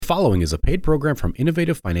following is a paid program from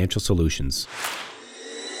Innovative Financial Solutions.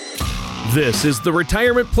 This is the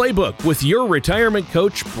Retirement Playbook with your retirement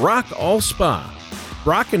coach, Brock Allspaw.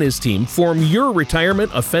 Brock and his team form your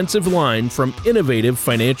retirement offensive line from Innovative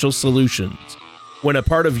Financial Solutions. When a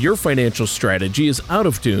part of your financial strategy is out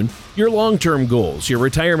of tune, your long-term goals, your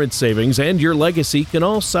retirement savings, and your legacy can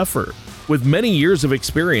all suffer. With many years of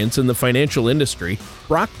experience in the financial industry,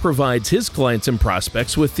 Brock provides his clients and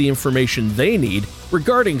prospects with the information they need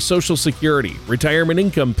regarding Social Security, retirement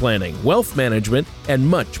income planning, wealth management, and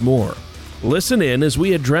much more. Listen in as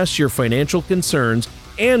we address your financial concerns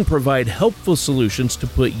and provide helpful solutions to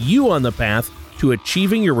put you on the path to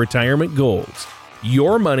achieving your retirement goals.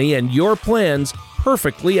 Your money and your plans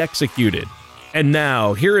perfectly executed. And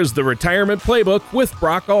now, here is the Retirement Playbook with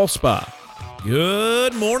Brock Allspaw.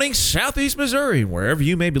 Good morning, Southeast Missouri. Wherever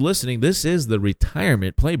you may be listening, this is the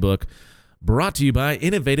Retirement Playbook brought to you by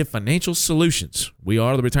Innovative Financial Solutions. We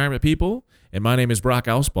are the retirement people, and my name is Brock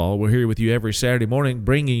Allspaw. We're here with you every Saturday morning,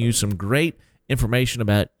 bringing you some great information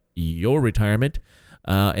about your retirement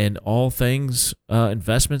and all things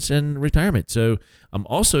investments and retirement. So I'm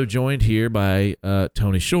also joined here by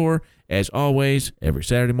Tony Shore, as always, every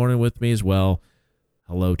Saturday morning with me as well.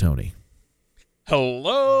 Hello, Tony.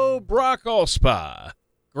 Hello, Brock Allspaw.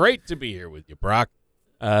 Great to be here with you, Brock.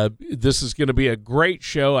 This is going to be a great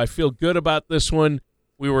show. I feel good about this one.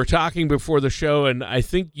 We were talking before the show, and I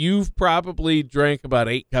think you've probably drank about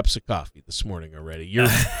 8 cups of coffee this morning already.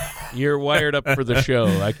 You're wired up for the show.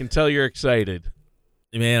 I can tell you're excited.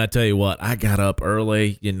 Man, I tell you what, I got up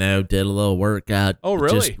early, did a little workout. Oh,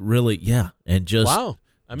 really? Just really, yeah, and just wow,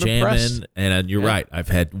 I'm jamming. impressed. And you're right, I've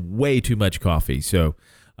had way too much coffee, so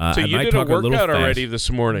so you did a workout already this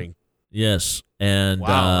morning. Yes, and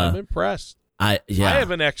wow, I'm impressed. I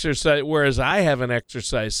haven't exercised, whereas I haven't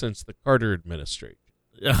exercised since the Carter administration.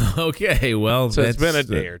 Okay, well, so it's been a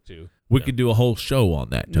day or two. We could do a whole show on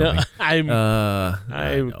that, Tony. No,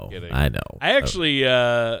 I'm kidding. I know. I actually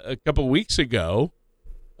a couple weeks ago,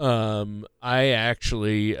 I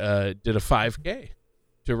actually did a 5K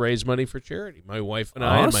to raise money for charity. My wife and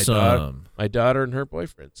I, awesome. and my daughter and her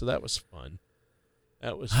boyfriend. So that was fun.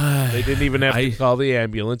 That was fun. They didn't even have to call the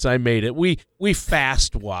ambulance. I made it. We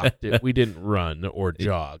fast walked it. We didn't run or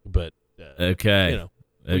jog, but okay.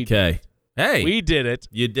 Okay. Hey, we did it.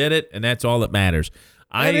 You did it, and that's all that matters.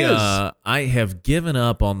 I have given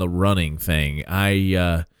up on the running thing.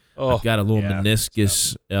 I've got a little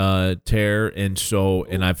meniscus tear,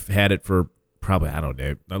 and I've had it for probably, I don't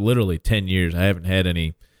know, literally 10 years. I haven't had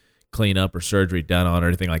any cleanup or surgery done on or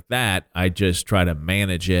anything like that. I just try to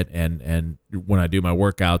manage it, and when I do my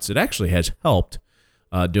workouts, it actually has helped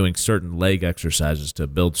doing certain leg exercises to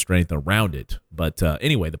build strength around it. But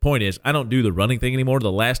anyway, the point is, I don't do the running thing anymore.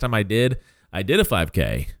 The last time I did a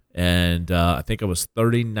 5K, and I think I was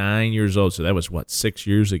 39 years old, so that was, 6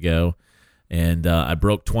 years ago. And I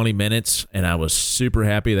broke 20 minutes, and I was super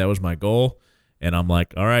happy. That was my goal. And I'm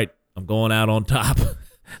like, all right, I'm going out on top.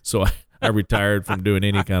 So I retired from doing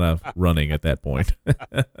any kind of running at that point.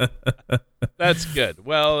 That's good.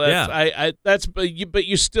 Well, but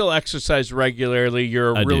you still exercise regularly.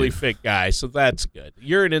 You're a really fit guy, so that's good.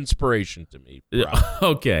 You're an inspiration to me, bro.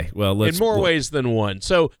 Okay, well, in more ways than one.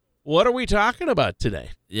 So what are we talking about today?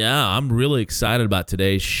 Yeah, I'm really excited about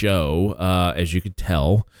today's show, as you can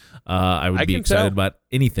tell. I would be excited about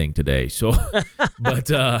anything today. So,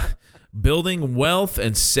 but building wealth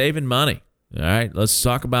and saving money. All right, let's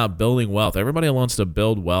talk about building wealth. Everybody wants to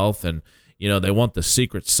build wealth, and they want the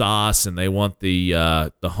secret sauce, and they want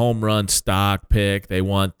the home run stock pick. They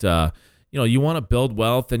want you want to build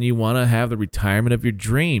wealth, and you want to have the retirement of your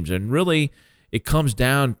dreams. And really, it comes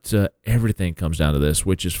down to everything. Comes down to this,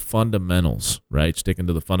 which is fundamentals, right? Sticking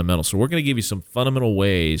to the fundamentals. So we're going to give you some fundamental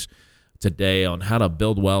ways today on how to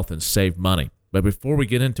build wealth and save money. But before we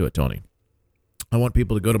get into it, Tony, I want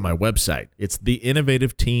people to go to my website. It's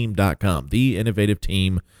theinnovativeteam.com,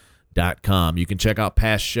 theinnovativeteam.com. You can check out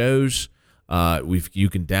past shows. You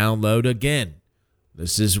can download again.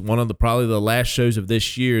 This is one of probably the last shows of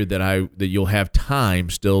this year that you'll have time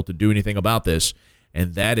still to do anything about this,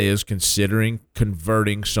 and that is considering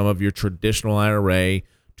converting some of your traditional IRA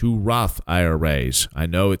to Roth IRAs. I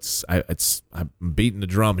know I'm beating the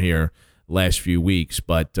drum here last few weeks,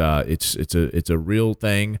 but it's a real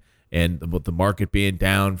thing. And with the market being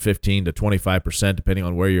down 15 to 25%, depending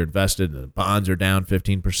on where you're invested, and the bonds are down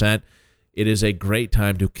 15%, it is a great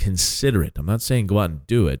time to consider it. I'm not saying go out and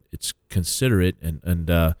do it. It's consider it. And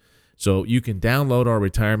so you can download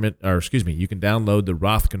you can download the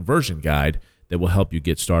Roth conversion guide that will help you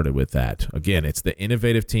get started with that. Again, it's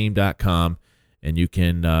theinnovativeteam.com. and you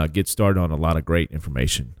can get started on a lot of great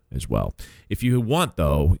information as well. If you want,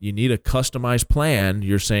 though, you need a customized plan.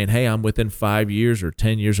 You're saying, hey, I'm within 5 years or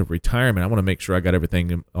 10 years of retirement. I want to make sure I got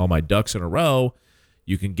everything, all my ducks in a row.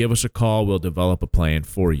 You can give us a call. We'll develop a plan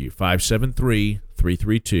for you.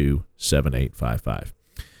 573-332-7855.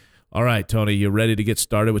 All right, Tony, you ready to get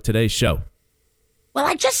started with today's show? Well,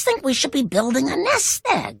 I just think we should be building a nest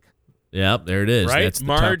egg. Yep, there it is. Right? That's the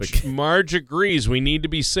topic. Marge agrees. We need to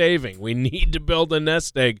be saving. We need to build a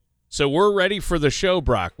nest egg. So we're ready for the show,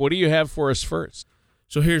 Brock. What do you have for us first?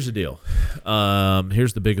 So here's the deal.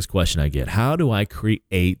 Here's the biggest question I get. How do I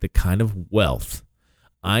create the kind of wealth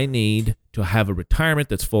I need to have a retirement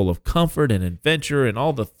that's full of comfort and adventure and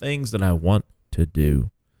all the things that I want to do?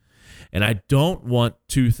 And I don't want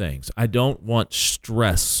two things. I don't want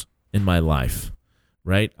stress in my life,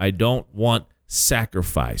 right? I don't want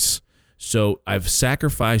sacrifice. So I've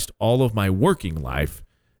sacrificed all of my working life,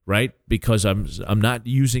 right? Because I'm not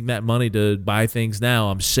using that money to buy things now.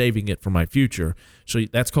 I'm saving it for my future. So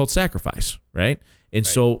that's called sacrifice, right? And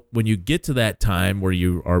so when you get to that time where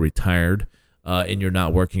you are retired and you're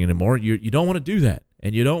not working anymore, you don't want to do that.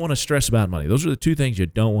 And you don't want to stress about money. Those are the two things you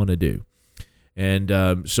don't want to do. And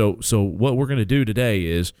so what we're going to do today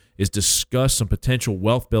is discuss some potential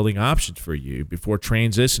wealth building options for you before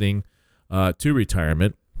transitioning to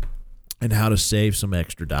retirement, and how to save some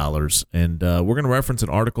extra dollars. And we're going to reference an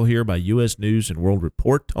article here by U.S. News and World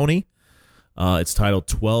Report, Tony. It's titled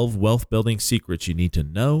 12 Wealth Building Secrets You Need to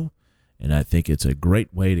Know. And I think it's a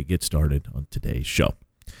great way to get started on today's show.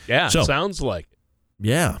 Yeah, sounds like it.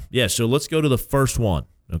 Yeah. So let's go to the first one,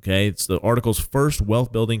 okay? It's the article's first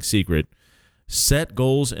wealth building secret. Set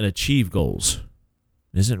goals and achieve goals.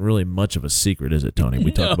 Isn't really much of a secret, is it, Tony?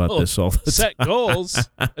 We talk about this all the time. Set goals?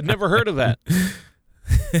 I've never heard of that.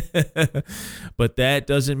 But that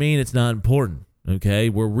doesn't mean it's not important, okay?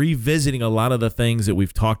 We're revisiting a lot of the things that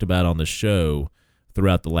we've talked about on the show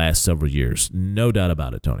throughout the last several years. No doubt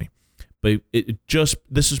about it, Tony. But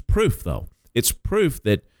this is proof, though. It's proof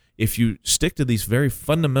that if you stick to these very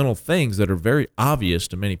fundamental things that are very obvious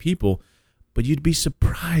to many people, but you'd be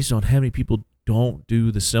surprised on how many people don't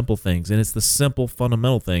do the simple things. And it's the simple,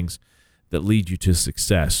 fundamental things that lead you to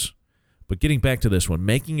success. But getting back to this one,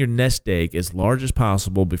 making your nest egg as large as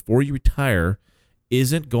possible before you retire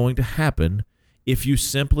isn't going to happen if you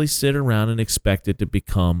simply sit around and expect it to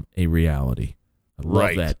become a reality. I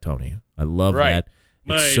love that, Tony. I love that.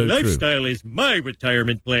 It's my lifestyle is my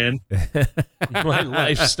retirement plan. My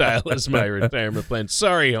lifestyle is my retirement plan.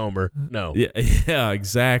 Sorry, Homer. No. Yeah,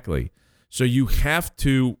 exactly. So you have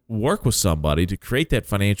to work with somebody to create that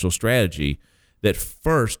financial strategy that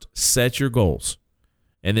first sets your goals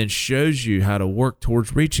and then shows you how to work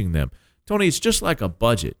towards reaching them. Tony, it's just like a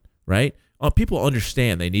budget, right? People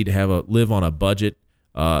understand they need to live on a budget.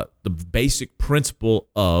 The basic principle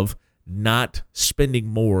of not spending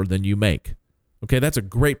more than you make. Okay, that's a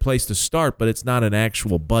great place to start, but it's not an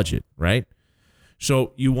actual budget, right?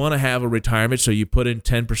 So you want to have a retirement, so you put in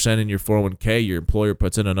 10% in your 401k, your employer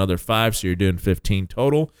puts in another 5, so you're doing 15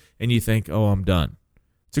 total, and you think, oh, I'm done.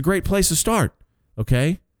 It's a great place to start,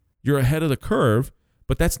 okay? You're ahead of the curve,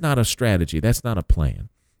 but that's not a strategy. That's not a plan,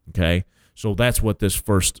 okay? So that's what this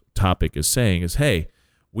first topic is saying is, hey,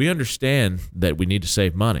 we understand that we need to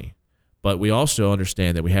save money, but we also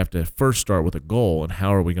understand that we have to first start with a goal, and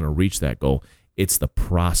how are we going to reach that goal? It's the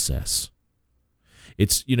process.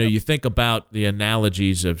 It's, you think about the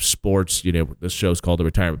analogies of sports. This show's called The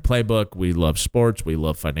Retirement Playbook. We love sports. We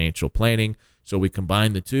love financial planning. So we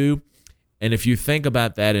combine the two. And if you think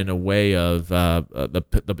about that in a way of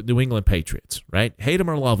the New England Patriots, right? Hate them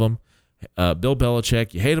or love them. Bill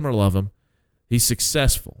Belichick, you hate him or love him. He's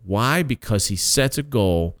successful. Why? Because he sets a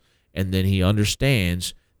goal and then he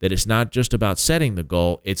understands that it's not just about setting the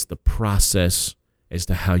goal. It's the process as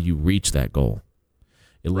to how you reach that goal.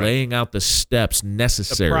 Laying out the steps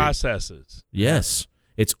necessary. The processes. Yes.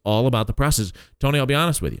 It's all about the process. Tony, I'll be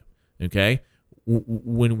honest with you, okay?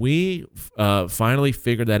 When we finally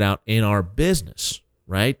figured that out in our business,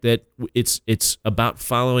 right, that it's about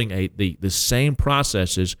following the same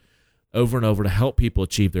processes over and over to help people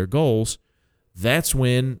achieve their goals, that's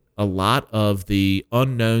when a lot of the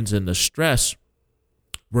unknowns and the stress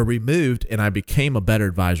were removed, and I became a better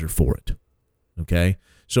advisor for it, okay?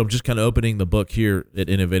 So I'm just kind of opening the book here at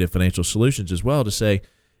Innovative Financial Solutions as well to say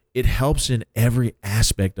it helps in every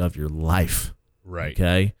aspect of your life. Right.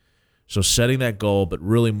 Okay? So setting that goal, but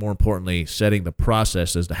really more importantly, setting the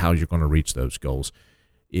process as to how you're going to reach those goals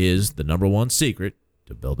is the number one secret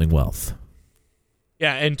to building wealth.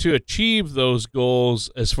 Yeah, and to achieve those goals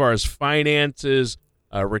as far as finances,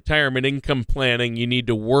 retirement income planning, you need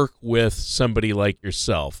to work with somebody like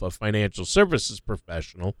yourself, a financial services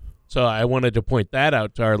professional. So I wanted to point that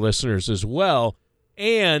out to our listeners as well.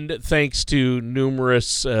 And thanks to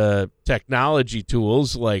numerous technology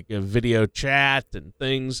tools like video chat and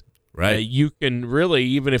things, right? You can really,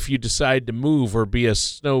 even if you decide to move or be a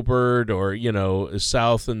snowbird or,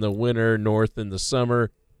 south in the winter, north in the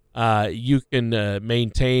summer, you can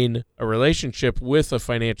maintain a relationship with a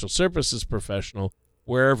financial services professional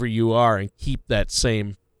wherever you are and keep that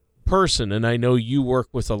same person. And I know you work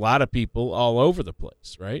with a lot of people all over the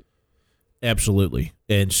place, right? Absolutely.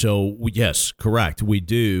 And so, yes, correct. We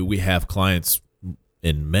do. We have clients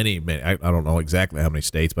in many, I don't know exactly how many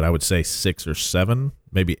states, but I would say 6 or 7,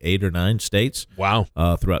 maybe 8 or 9 states. Wow.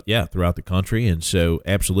 Throughout the country. And so,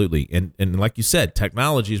 absolutely. And like you said,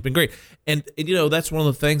 technology has been great. And that's one of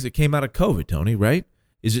the things that came out of COVID, Tony, right?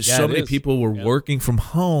 Is that so many people were working from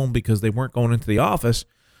home because they weren't going into the office.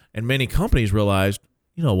 And many companies realized,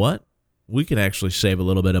 you know what? We can actually save a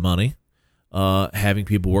little bit of money having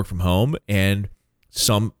people work from home. And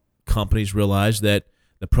some companies realized that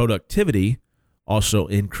the productivity also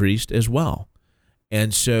increased as well.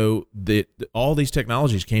 And so all these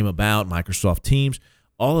technologies came about, Microsoft Teams,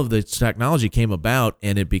 all of this technology came about,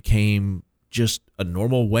 and it became just a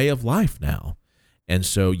normal way of life now. And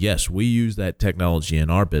so, yes, we use that technology in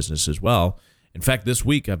our business as well. In fact, this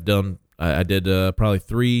week I did probably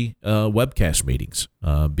 3 webcast meetings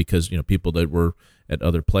because, people that were at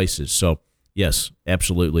other places. So, yes,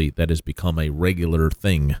 absolutely, that has become a regular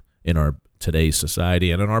thing in our today's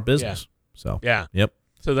society and in our business. So, yep.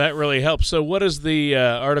 So that really helps. So what does the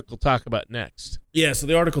article talk about next? Yeah, so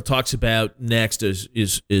the article talks about next is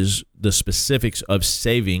the specifics of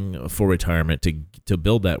saving for retirement to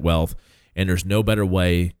build that wealth, and there's no better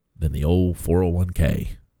way than the old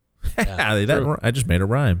 401k. Yeah, I just made a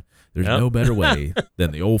rhyme. There's no better way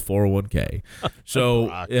than the old 401k.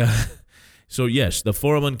 So, yeah. So, yes, the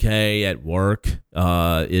 401k at work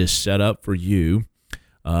is set up for you.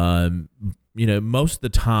 Most of the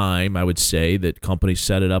time, I would say that companies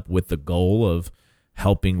set it up with the goal of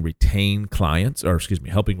helping retain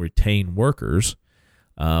workers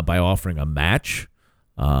by offering a match,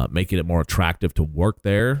 making it more attractive to work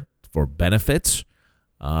there for benefits.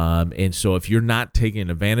 And so if you're not taking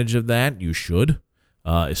advantage of that, you should,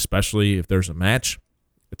 especially if there's a match.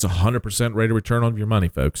 It's 100% rate of return on your money,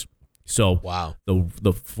 folks. So wow.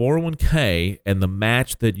 The 401k and the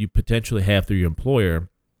match that you potentially have through your employer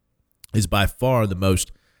is by far the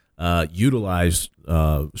most utilized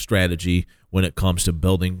strategy when it comes to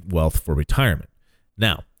building wealth for retirement.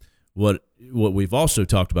 Now, what we've also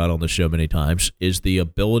talked about on the show many times is the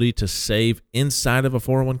ability to save inside of a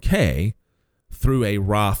 401k through a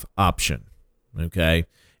Roth option, okay?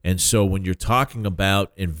 And so when you're talking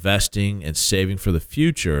about investing and saving for the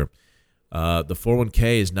future, the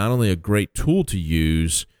 401k is not only a great tool to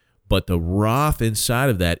use, but the Roth inside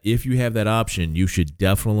of that, if you have that option, you should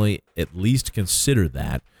definitely at least consider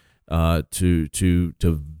that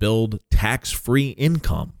to build tax-free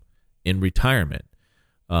income in retirement.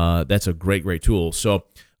 That's a great tool. So,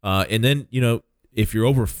 and then, if you're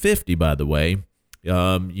over 50, by the way,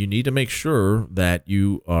 you need to make sure that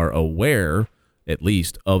you are aware, at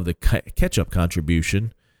least, of the catch-up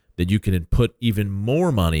contribution that you can put even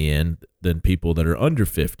more money in than people that are under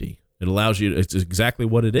 50. It allows you. It's exactly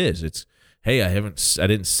what it is. It's, hey, I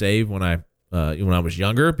didn't save when I was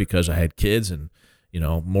younger because I had kids and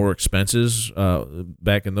more expenses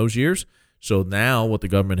back in those years. So now what the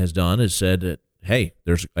government has done is said that, hey,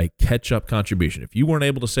 there's a catch-up contribution. If you weren't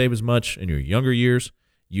able to save as much in your younger years,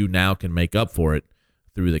 you now can make up for it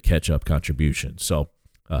through the catch-up contribution. So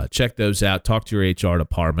check those out. Talk to your HR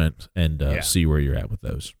department and see where you're at with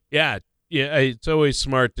those. Yeah, it's always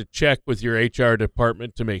smart to check with your HR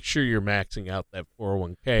department to make sure you're maxing out that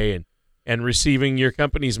 401k and receiving your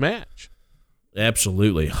company's match.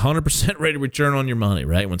 Absolutely. 100% rate of return on your money,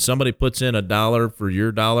 right? When somebody puts in $1 for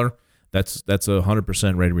your dollar, that's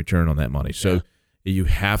 100% rate of return on that money. So you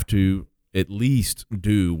have to at least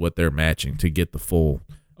do what they're matching to get the full,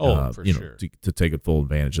 sure. to take a full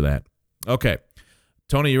advantage of that. Okay.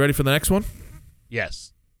 Tony, you ready for the next one?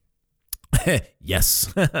 Yes.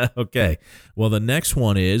 Yes. Okay. Well, the next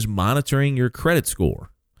one is monitoring your credit score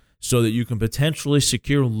so that you can potentially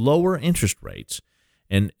secure lower interest rates.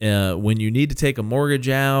 And when you need to take a mortgage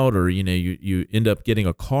out or, you end up getting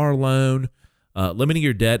a car loan, limiting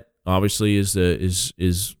your debt obviously is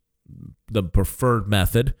the preferred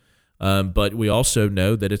method. But we also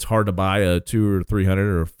know that it's hard to buy a $200,000 or $300,000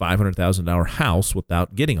 or $500,000 house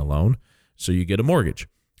without getting a loan. So you get a mortgage.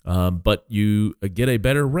 But you get a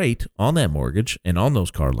better rate on that mortgage and on those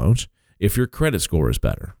car loans if your credit score is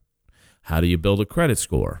better. How do you build a credit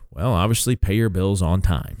score? Well, obviously pay your bills on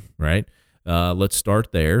time, right? Let's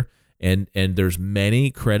start there. And there's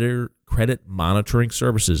many credit monitoring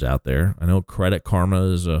services out there. I know Credit Karma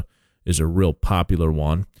is a real popular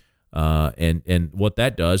one. And what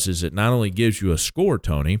that does is it not only gives you a score,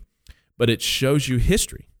 Tony, but it shows you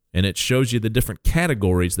history, and it shows you the different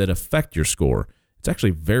categories that affect your score. It's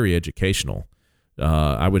actually very educational.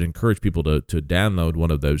 I would encourage people to download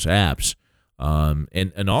one of those apps.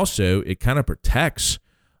 And also it kind of protects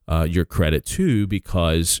your credit too,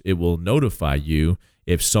 because it will notify you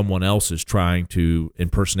if someone else is trying to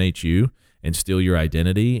impersonate you and steal your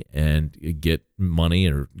identity and get money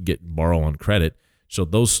or borrow on credit. So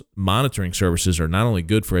those monitoring services are not only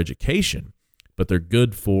good for education, but they're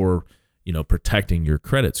good for, protecting your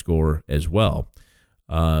credit score as well.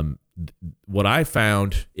 What I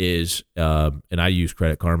found is, and I use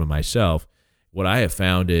Credit Karma myself, what I have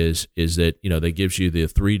found is that, they gives you the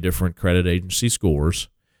 3 different credit agency scores,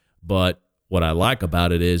 but what I like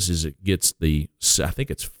about it is it gets I think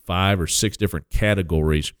it's 5 or 6 different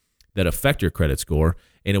categories that affect your credit score,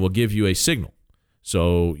 and it will give you a signal.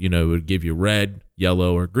 So, it would give you red,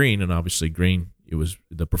 yellow, or green, and obviously green, it was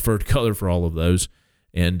the preferred color for all of those.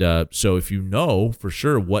 And so if you know for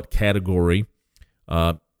sure what category,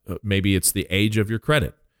 maybe it's the age of your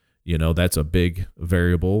credit, that's a big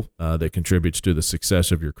variable that contributes to the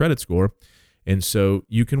success of your credit score. And so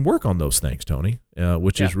you can work on those things, Tony,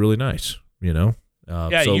 which is really nice,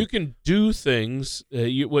 So, you can do things.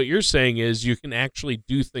 What you're saying is you can actually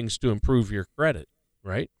do things to improve your credit,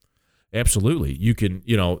 right? Absolutely. You can,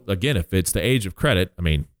 again, if it's the age of credit, I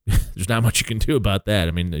mean, there's not much you can do about that.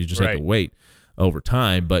 I mean, you just have to wait over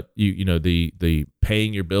time, but the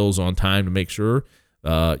paying your bills on time to make sure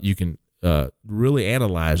you can really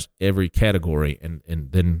analyze every category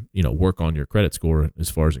and then, work on your credit score as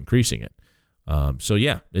far as increasing it. So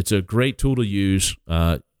yeah, it's a great tool to use.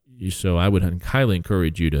 So I would highly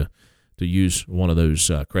encourage you to use one of those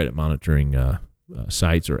credit monitoring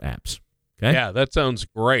sites or apps. Okay? Yeah, that sounds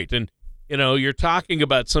great. And, you're talking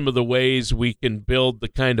about some of the ways we can build the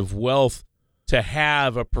kind of wealth to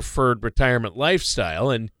have a preferred retirement lifestyle.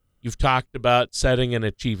 And you've talked about setting and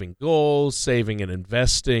achieving goals, saving and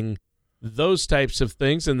investing, those types of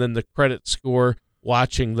things, and then the credit score,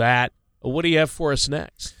 watching that. What do you have for us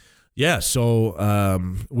next? Yeah, so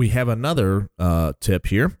we have another tip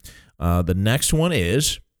here. The next one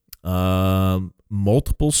is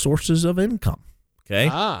multiple sources of income. Okay.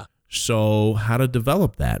 So how to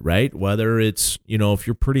develop that, right? Whether it's, if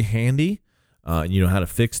you're pretty handy, you know how to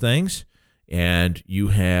fix things, and you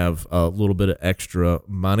have a little bit of extra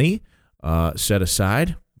money set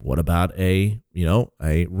aside. What about a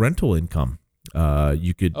rental income?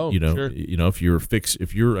 You could, sure.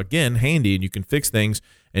 if you're again handy and you can fix things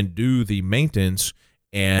and do the maintenance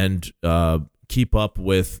and keep up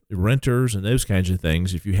with renters and those kinds of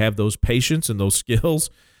things. If you have those patience and those skills,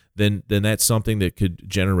 then that's something that could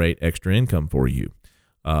generate extra income for you.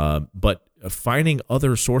 But finding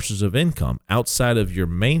other sources of income outside of your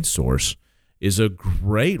main source is a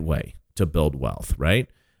great way to build wealth, right?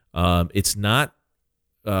 It's not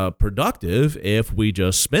productive if we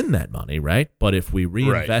just spend that money, right? But if we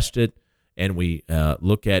reinvest it and we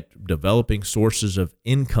look at developing sources of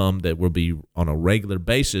income that will be on a regular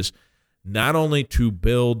basis, not only to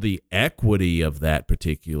build the equity of that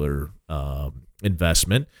particular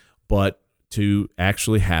investment, but to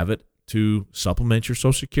actually have it to supplement your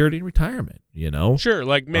Social Security and retirement, Sure,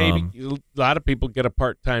 like maybe a lot of people get a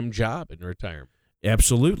part-time job in retirement.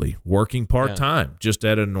 Absolutely. Working part-time, just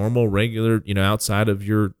at a normal, regular, outside of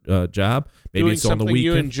your job. Maybe doing it's on the something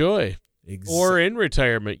weekend. You enjoy. Or in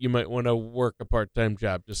retirement, you might want to work a part-time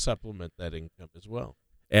job to supplement that income as well.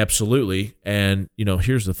 Absolutely. And,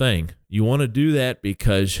 here's the thing. You want to do that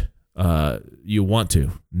because you want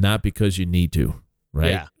to, not because you need to,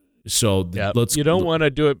 right? Yeah. So you don't want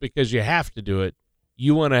to do it because you have to do it.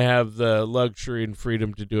 You want to have the luxury and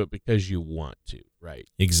freedom to do it because you want to, right?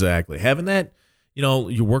 Exactly. Having that,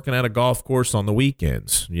 you're working at a golf course on the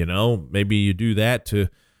weekends, maybe you do that to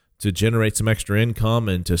generate some extra income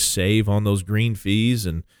and to save on those green fees,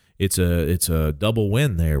 and it's a double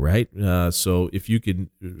win there, right? So if you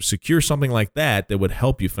can secure something like that would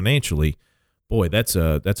help you financially, boy, that's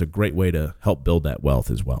a great way to help build that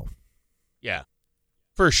wealth as well. Yeah,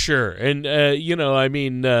 for sure. And,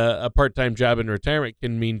 a part-time job in retirement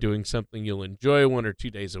can mean doing something you'll enjoy 1 or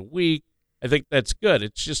 2 days a week. I think that's good.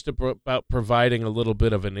 It's just about providing a little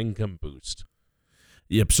bit of an income boost.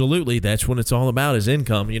 Absolutely. That's what it's all about, is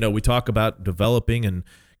income. We talk about developing and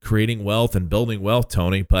creating wealth and building wealth,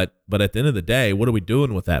 Tony, but at the end of the day, what are we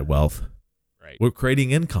doing with that wealth? Right. We're creating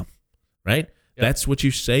income. right? Yep. That's what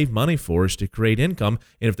you save money for, is to create income.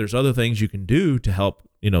 And if there's other things you can do to help,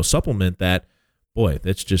 supplement that, boy,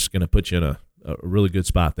 that's just going to put you in a really good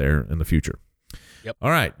spot there in the future. Yep.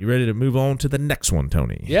 All right. You ready to move on to the next one,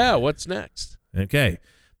 Tony? Yeah. What's next? Okay.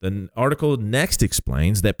 The article next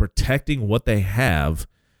explains that protecting what they have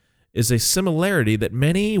is a similarity that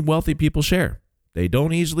many wealthy people share. They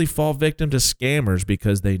don't easily fall victim to scammers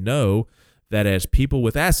because they know that as people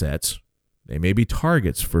with assets, they may be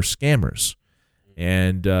targets for scammers.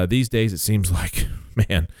 And these days, it seems like,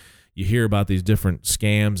 man, you hear about these different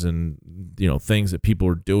scams and, things that people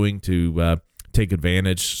are doing to take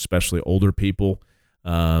advantage, especially older people.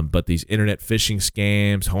 But these internet phishing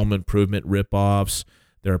scams, home improvement ripoffs,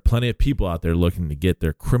 there are plenty of people out there looking to get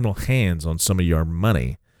their criminal hands on some of your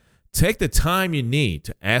money. Take the time you need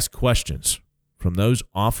to ask questions from those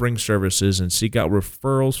offering services and seek out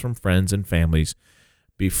referrals from friends and families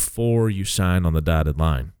before you sign on the dotted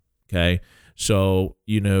line. Okay? So,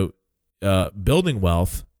 building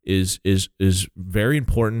wealth is very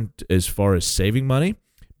important as far as saving money,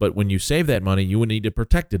 but when you save that money, you will need to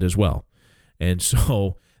protect it as well. And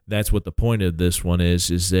so that's what the point of this one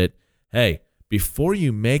is that, hey, before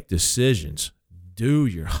you make decisions, do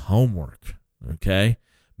your homework, okay?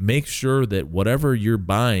 Make sure that whatever you're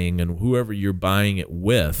buying and whoever you're buying it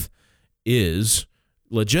with is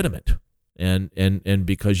legitimate. And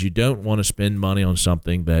because you don't want to spend money on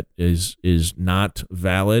something that is not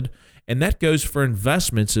valid. And that goes for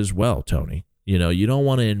investments as well, Tony. You don't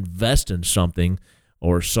want to invest in something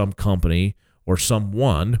or some company or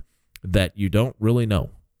someone that you don't really know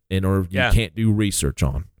or you can't do research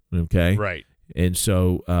on, okay? Right. And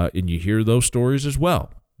so, and you hear those stories as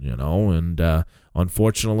well, and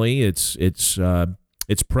unfortunately, it's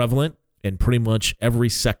prevalent in pretty much every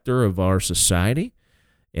sector of our society.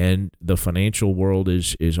 And the financial world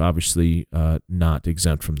is obviously not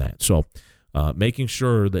exempt from that. So making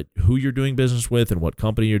sure that who you're doing business with and what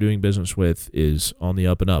company you're doing business with is on the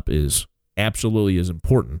up and up is absolutely as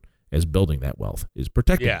important as building that wealth, is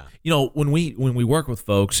protecting. Yeah. When we work with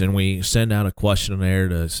folks and we send out a questionnaire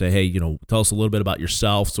to say, hey, tell us a little bit about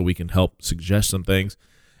yourself so we can help suggest some things.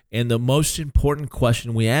 And the most important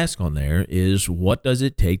question we ask on there is, what does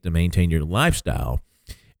it take to maintain your lifestyle?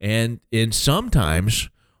 And sometimes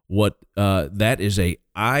what that is a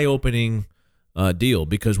eye-opening deal,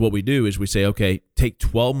 because what we do is we say, okay, take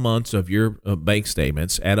 12 months of your bank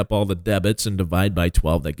statements, add up all the debits, and divide by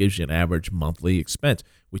 12. That gives you an average monthly expense.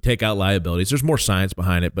 We take out liabilities. There's more science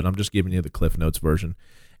behind it, but I'm just giving you the Cliff Notes version.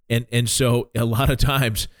 And so a lot of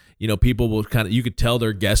times, people will you could tell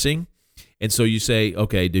they're guessing. And so you say,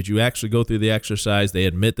 okay, did you actually go through the exercise? They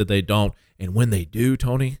admit that they don't. And when they do,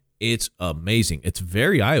 Tony, it's amazing. It's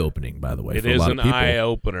very eye-opening, by the way. It is an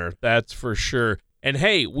eye-opener, that's for sure. And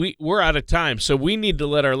hey, we're out of time, so we need to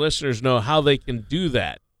let our listeners know how they can do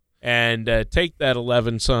that and take that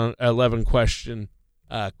 11 question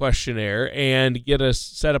questionnaire and get us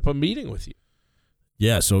set up a meeting with you.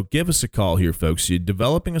 Yeah, so give us a call here, folks. You're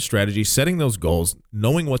developing a strategy, setting those goals,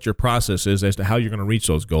 knowing what your process is as to how you're going to reach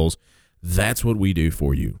those goals. That's what we do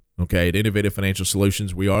for you. Okay, at Innovative Financial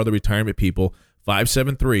Solutions, we are the retirement people.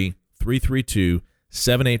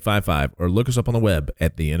 573-332-7855, or look us up on the web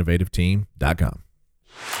at theinnovativeteam.com.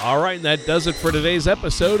 All right, and that does it for today's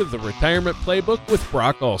episode of the Retirement Playbook with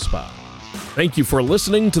Brock Allspaw. Thank you for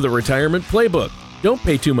listening to the Retirement Playbook. Don't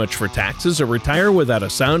pay too much for taxes or retire without a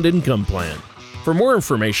sound income plan. For more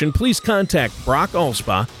information, please contact Brock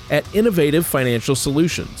Allspaw at Innovative Financial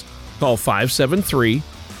Solutions. Call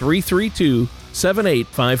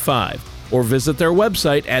 573-332-7855 or visit their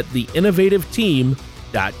website at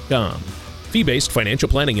theinnovativeteam.com. Fee-based financial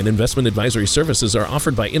planning and investment advisory services are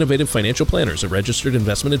offered by Innovative Financial Planners, a registered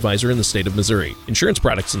investment advisor in the state of Missouri. Insurance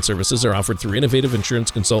products and services are offered through Innovative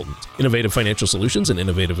Insurance Consultants. Innovative Financial Solutions and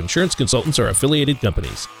Innovative Insurance Consultants are affiliated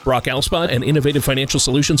companies. Brock Allspaw and Innovative Financial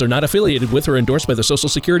Solutions are not affiliated with or endorsed by the Social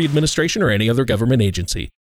Security Administration or any other government agency.